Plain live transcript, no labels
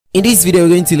In this video, we're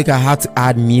going to look at how to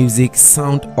add music,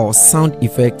 sound or sound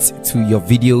effects to your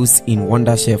videos in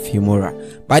Wondershare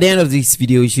Filmora. By the end of this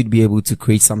video, you should be able to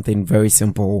create something very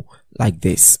simple like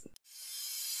this.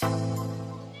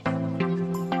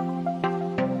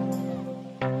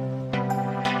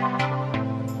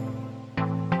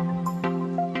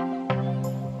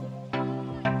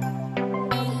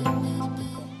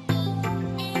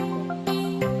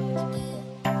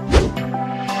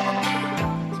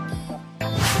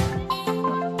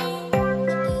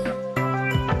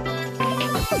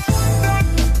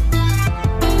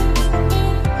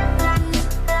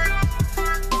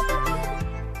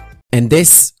 And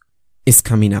this is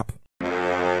coming up.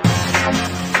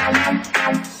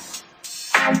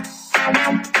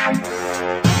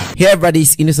 Hey everybody,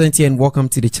 it's Innocent here and welcome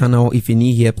to the channel. If you're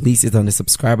new here, please hit on the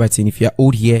subscribe button. If you're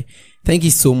old here, thank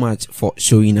you so much for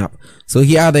showing up. So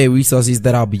here are the resources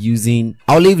that I'll be using.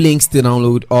 I'll leave links to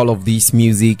download all of this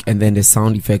music and then the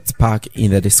sound effects pack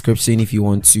in the description if you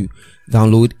want to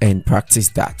download and practice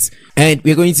that. And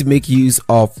we're going to make use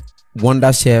of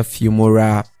Wondershare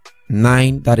Filmora9.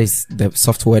 That is the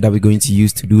software that we're going to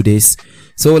use to do this.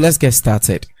 So let's get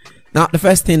started. Now, the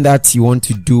first thing that you want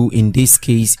to do in this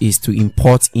case is to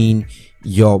import in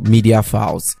your media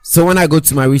files. So when I go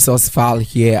to my resource file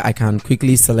here, I can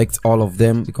quickly select all of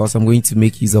them because I'm going to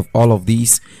make use of all of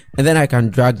these, and then I can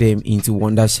drag them into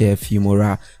Wondershare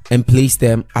Filmora and place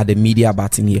them at the media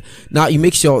button here. Now you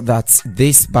make sure that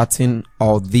this button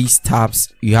or these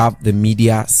tabs, you have the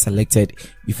media selected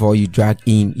before you drag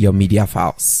in your media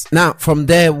files. Now from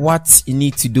there, what you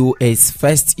need to do is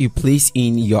first you place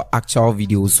in your actual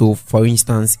video. So for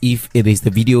instance, if it is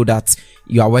the video that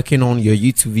you are working on, your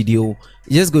YouTube video,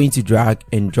 you're just going to drag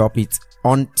and drop it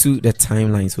onto the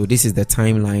timeline. So this is the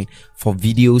timeline for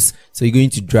videos, so you're going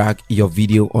to drag your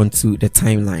video onto the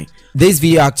timeline. This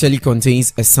video actually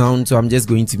contains a sound, so I'm just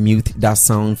going to mute that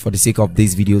sound for the sake of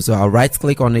this video. So I'll right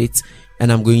click on it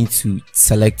and I'm going to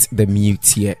select the mute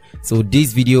here. So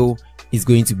this video is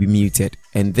going to be muted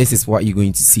and this is what you're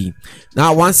going to see.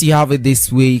 Now once you have it this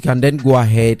way, you can then go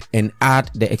ahead and add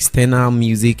the external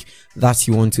music that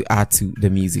you want to add to the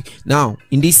music. Now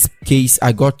in this case,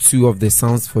 I got two of the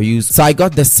sounds for you. So I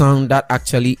got the sound that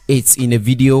actually it's in a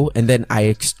video and then I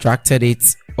extracted it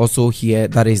also here.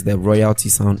 That is the royalty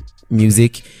sound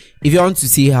music. If you want to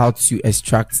see how to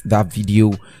extract that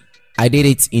video, I did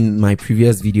it in my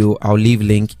previous video. I'll leave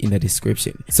link in the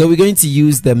description. So we're going to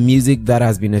use the music that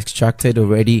has been extracted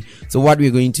already. So what we're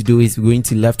going to do is we're going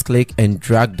to left click and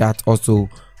drag that also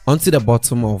onto the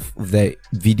bottom of the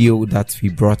video that we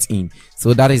brought in.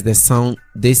 So that is the sound.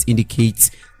 This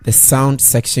indicates the sound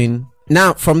section.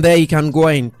 Now from there, you can go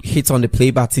and hit on the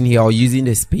play button here, or using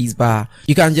the space bar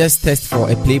you can just test for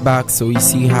a playback, so you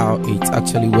see how it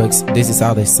actually works. This is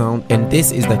how the sound, and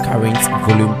this is the current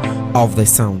volume of the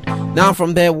sound. Now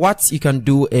from there, what you can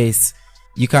do is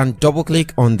you can double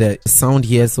click on the sound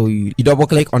here. So you double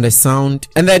click on the sound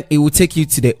and then it will take you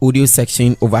to the audio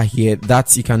section over here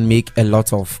that you can make a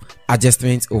lot of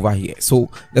adjustments over here. So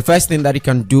the first thing that you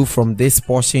can do from this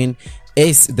portion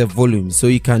is the volume. So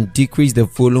you can decrease the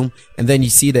volume and then you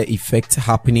see the effect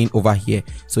happening over here.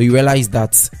 So you realize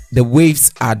that the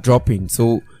waves are dropping,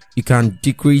 so you can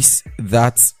decrease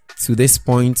that to this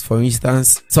point, for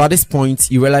instance. So at this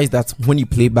point, you realize that when you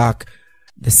play back,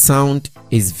 the sound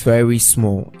is very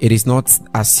small. It is not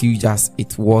as huge as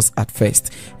it was at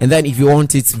first. And then if you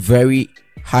want it very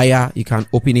higher, you can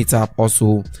open it up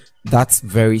also. That's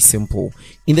very simple.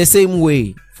 In the same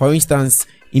way, for instance,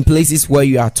 in places where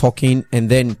you are talking and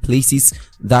then places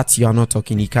that you are not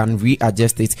talking, you can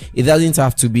readjust it. It doesn't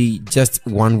have to be just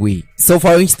one way. So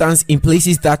for instance, in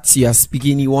places that you are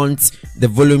speaking, you want the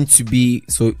volume to be,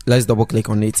 so let's double click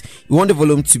on it. You want the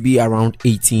volume to be around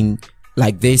 18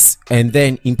 like this, and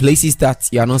then in places that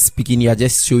you are not speaking, you are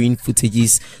just showing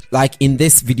footages like in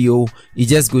this video, you're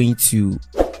just going to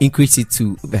increase it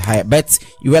to the higher. But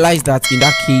you realize that in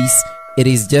that case it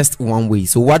is just one way.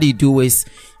 So what you do is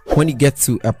when you get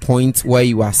to a point where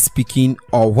you are speaking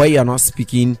or where you are not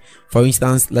speaking, for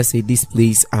instance, let's say this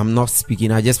place I'm not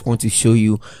speaking, I just want to show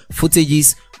you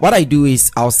footages. What I do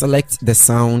is I'll select the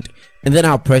sound and then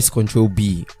I'll press Ctrl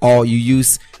B, or you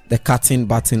use the cutting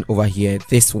button over here,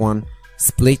 this one,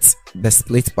 the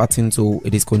split button, so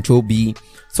it is Ctrl B.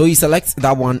 So you select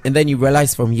that one and then you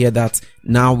realize from here that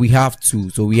now we have two.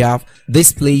 So we have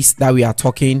this place that we are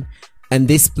talking and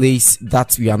this place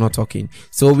that we are not talking.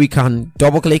 So we can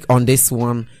double click on this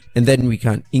one and then we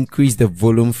can increase the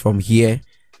volume from here.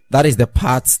 That is the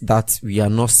part that we are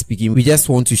not speaking. We just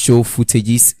want to show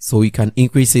footages, so we can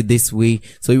increase it this way.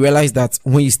 So you realize that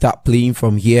when you start playing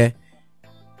from here,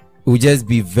 it will just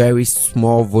be very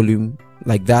small volume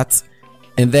like that,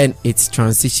 and then it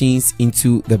transitions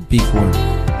into the big one.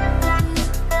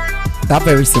 That's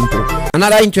very simple.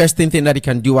 Another interesting thing that you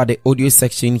can do at the audio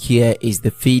section here is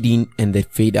the fade in and the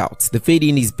fade out. The fade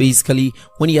in is basically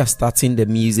when you are starting the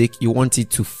music, you want it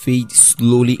to fade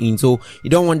slowly in. So you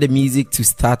don't want the music to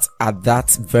start at that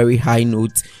very high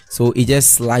note, so it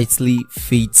just slightly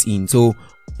fades in. So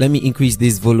let me increase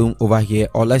this volume over here,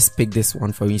 or let's pick this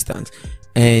one for instance,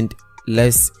 and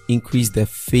let's increase the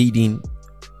fade in.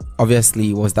 Obviously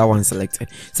it was that one selected,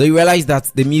 so you realize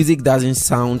that the music doesn't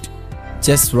sound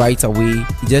just right away,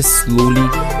 it just slowly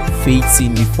fades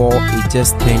in before it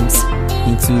just turns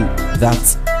into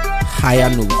that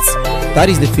higher note. That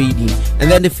is the fade in.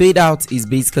 And then the fade out is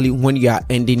basically when you are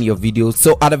ending your video.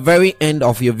 So at the very end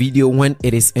of your video, when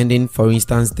it is ending, for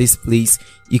instance this place,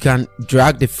 you can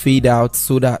drag the fade out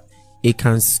so that it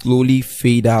can slowly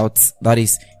fade out. That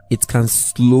is, it can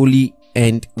slowly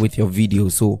end with your video.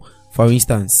 So for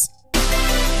instance,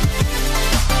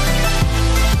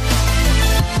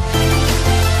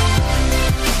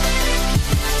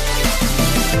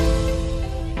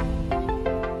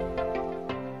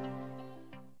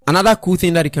 another cool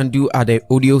thing that you can do at the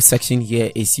audio section here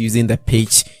is using the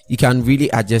pitch. You can really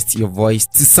adjust your voice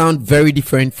to sound very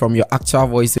different from your actual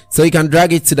voice. So you can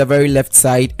drag it to the very left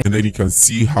side, and then you can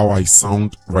see how I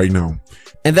sound right now.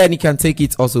 And then you can take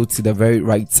it also to the very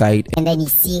right side, and then you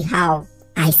see how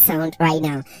I sound right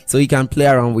now. So you can play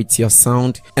around with your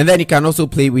sound, and then you can also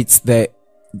play with the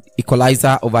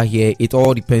equalizer over here. It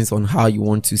all depends on how you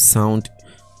want to sound.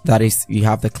 That is, you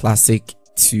have the classic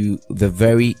to the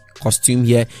very costume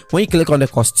here. When you click on the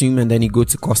costume and then you go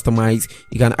to customize,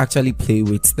 you can actually play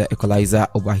with the equalizer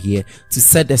over here to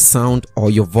set the sound or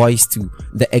your voice to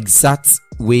the exact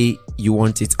way you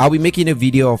want it. I'll be making a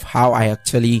video of how I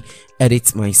actually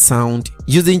edit my sound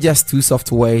using just two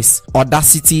softwares,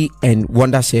 Audacity and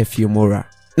Wondershare Filmora.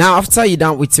 Now after you're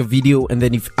done with your video and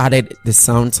then you've added the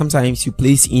sound, sometimes you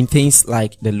place in things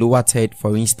like the lower third,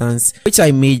 for instance, which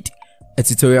I made a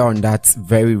tutorial on that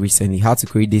very recently, how to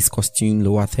create this costume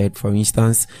lower third, for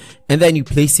instance, and then you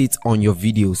place it on your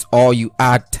videos, or you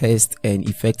add text and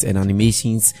effects and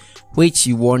animations which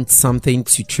you want something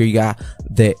to trigger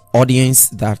the audience,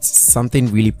 that something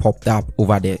really popped up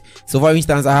over there. So for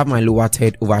instance, I have my lower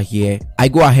third over here. I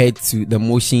go ahead to the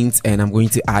motions and I'm going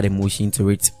to add a motion to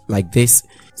it like this.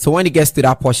 So when it gets to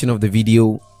that portion of the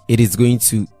video, it is going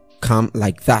to come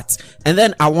like that, and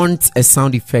then I want a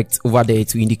sound effect over there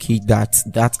to indicate that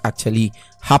that actually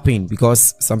happened,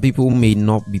 because some people may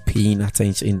not be paying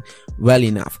attention well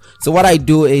enough. So what I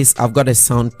do is I've got a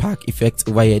sound pack effect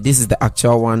over here. This is the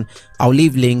actual one. I'll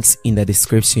leave links in the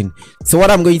description. So what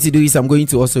I'm going to do is I'm going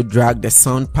to also drag the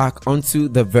sound pack onto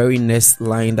the very next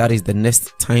line, that is the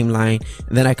next timeline,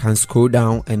 and then I can scroll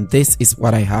down and this is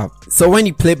what I have. So when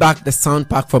you play back the sound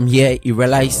pack from here, you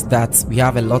realize that we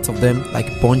have a lot of them, like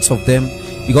a bunch of them,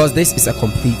 because this is a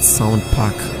complete sound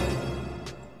pack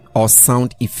or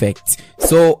sound effect.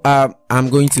 So I'm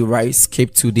going to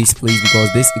skip to this place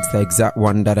because this is the exact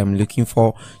one that I'm looking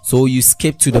for. So you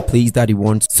skip to the place that you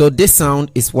want. So this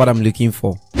sound is what I'm looking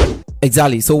for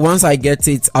exactly. So once I get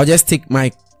it, I'll just take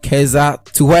my cursor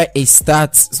to where it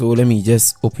starts. So let me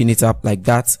just open it up like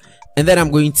that, and then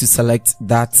I'm going to select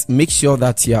that. Make sure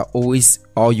that you are always,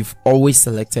 or you've always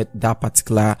selected that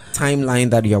particular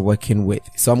timeline that you are working with.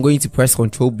 So I'm going to press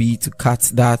Ctrl B to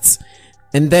cut that,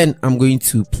 and then I'm going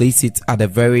to place it at the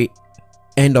very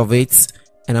end of it,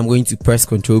 and I'm going to press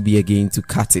Ctrl B again to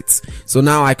cut it. So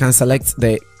now I can select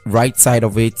the right side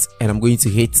of it and I'm going to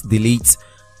hit delete.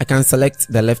 I can select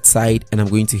the left side and I'm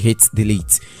going to hit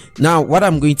delete. Now what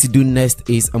I'm going to do next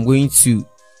is I'm going to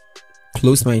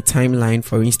close my timeline,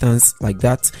 for instance, like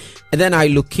that, and then I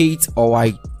locate, or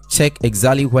I check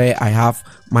exactly where I have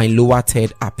my lower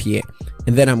third up here,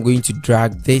 and then I'm going to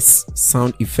drag this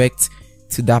sound effect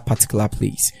to that particular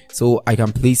place. So I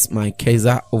can place my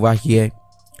cursor over here,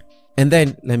 and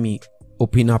then let me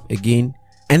open up again,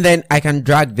 and then I can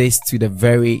drag this to the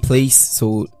very place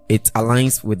so it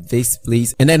aligns with this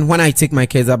place, and then when I take my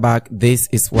cursor back, this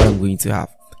is what I'm going to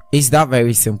have. It's that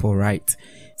very simple, right?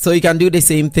 So you can do the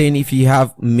same thing if you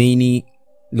have many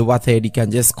lower third. You can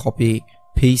just copy,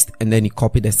 paste, and then you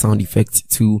copy the sound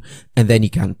effect too, and then you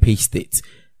can paste it.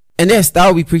 And yes, that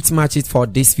will be pretty much it for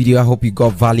this video. I hope you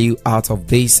got value out of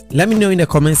this. Let me know in the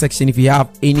comment section if you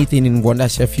have anything in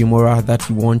Wondershare Filmora that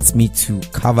you want me to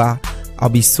cover. I'll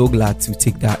be so glad to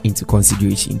take that into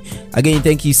consideration. Again,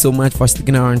 thank you so much for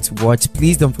sticking around to watch.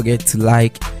 Please don't forget to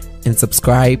like and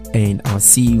subscribe, and I'll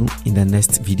see you in the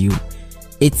next video.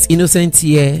 It's Innocent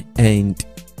here, and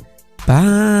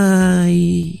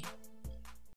bye.